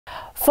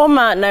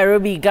Former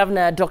Nairobi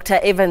Governor Dr.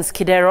 Evans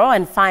Kidero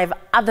and 5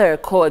 other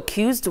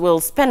co-accused will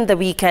spend the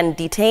weekend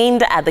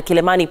detained at the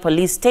Kilimani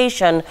police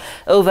station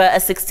over a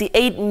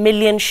 68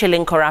 million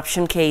shilling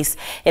corruption case.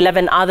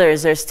 11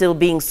 others are still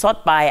being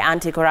sought by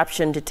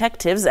anti-corruption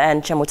detectives,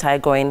 and Chemutai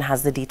Goin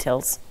has the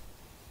details.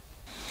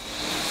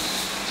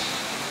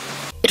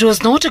 It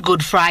was not a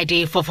good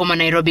Friday for former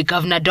Nairobi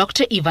Governor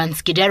Dr.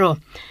 Evans Kidero.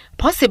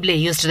 Possibly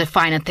used to the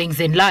finer things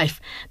in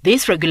life,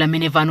 this regular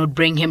minivan would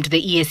bring him to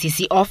the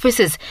EACC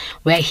offices,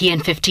 where he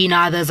and 15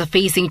 others are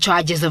facing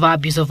charges of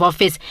abuse of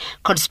office,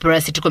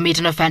 conspiracy to commit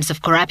an offence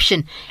of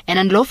corruption, and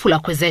unlawful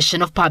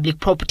acquisition of public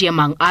property,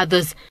 among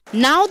others.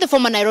 Now the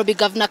former Nairobi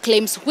governor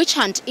claims witch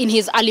hunt in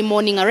his early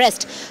morning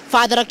arrest,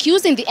 further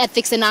accusing the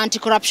Ethics and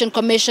Anti-Corruption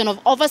Commission of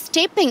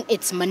overstepping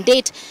its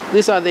mandate.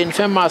 These are the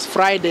infamous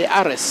Friday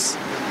arrests,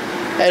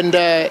 and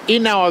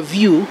in our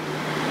view,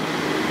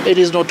 it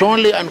is not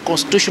only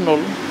unconstitutional,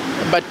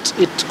 but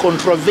it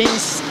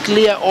contravenes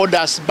clear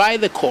orders by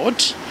the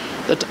court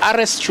that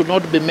arrests should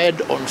not be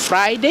made on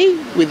Friday,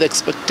 with the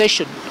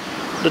expectation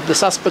that the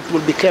suspect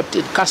will be kept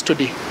in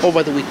custody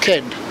over the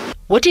weekend.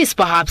 What is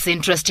perhaps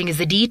interesting is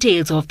the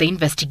details of the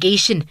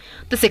investigation.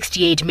 The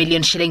 68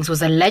 million shillings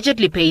was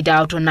allegedly paid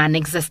out to a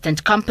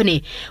non-existent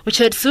company, which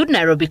had sued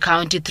Nairobi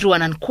County through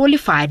an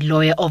unqualified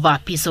lawyer over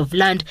a piece of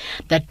land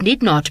that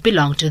did not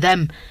belong to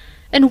them.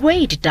 And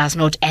wait, it does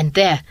not end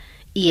there.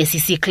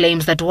 EACC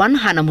claims that one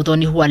Hannah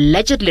Muthoni, who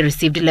allegedly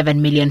received 11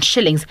 million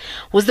shillings,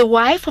 was the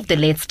wife of the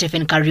late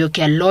Stephen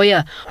Kariuki, a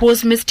lawyer who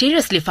was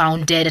mysteriously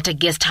found dead at a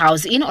guest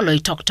house in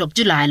Oloitoktok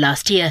July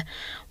last year.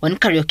 When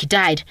Kariuki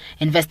died,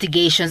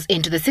 investigations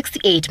into the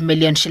 68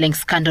 million shilling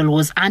scandal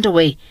was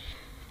underway.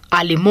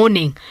 Early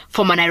morning,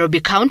 former Nairobi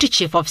County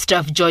Chief of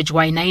Staff George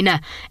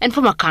Wainaina and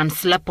former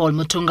Councillor Paul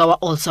Mutunga were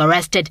also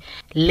arrested.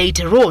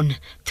 Later on,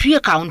 3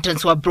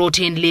 accountants were brought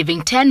in,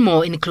 leaving 10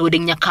 more,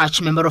 including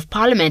Nyakach Member of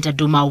Parliament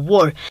Aduma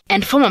War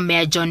and former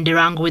Mayor John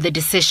Dirang, with a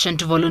decision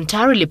to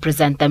voluntarily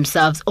present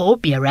themselves or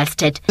be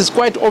arrested. It's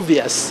quite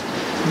obvious.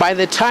 By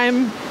the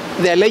time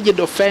the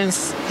alleged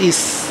offence is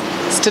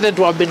stated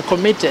to have been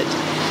committed,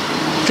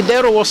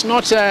 Kidero was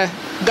not a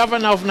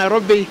governor of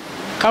Nairobi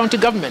County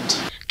government.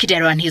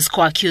 Kidero and his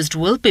co-accused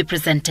will be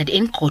presented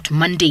in court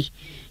Monday.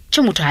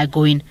 Chemutai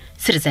Goin,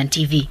 Citizen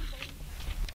TV.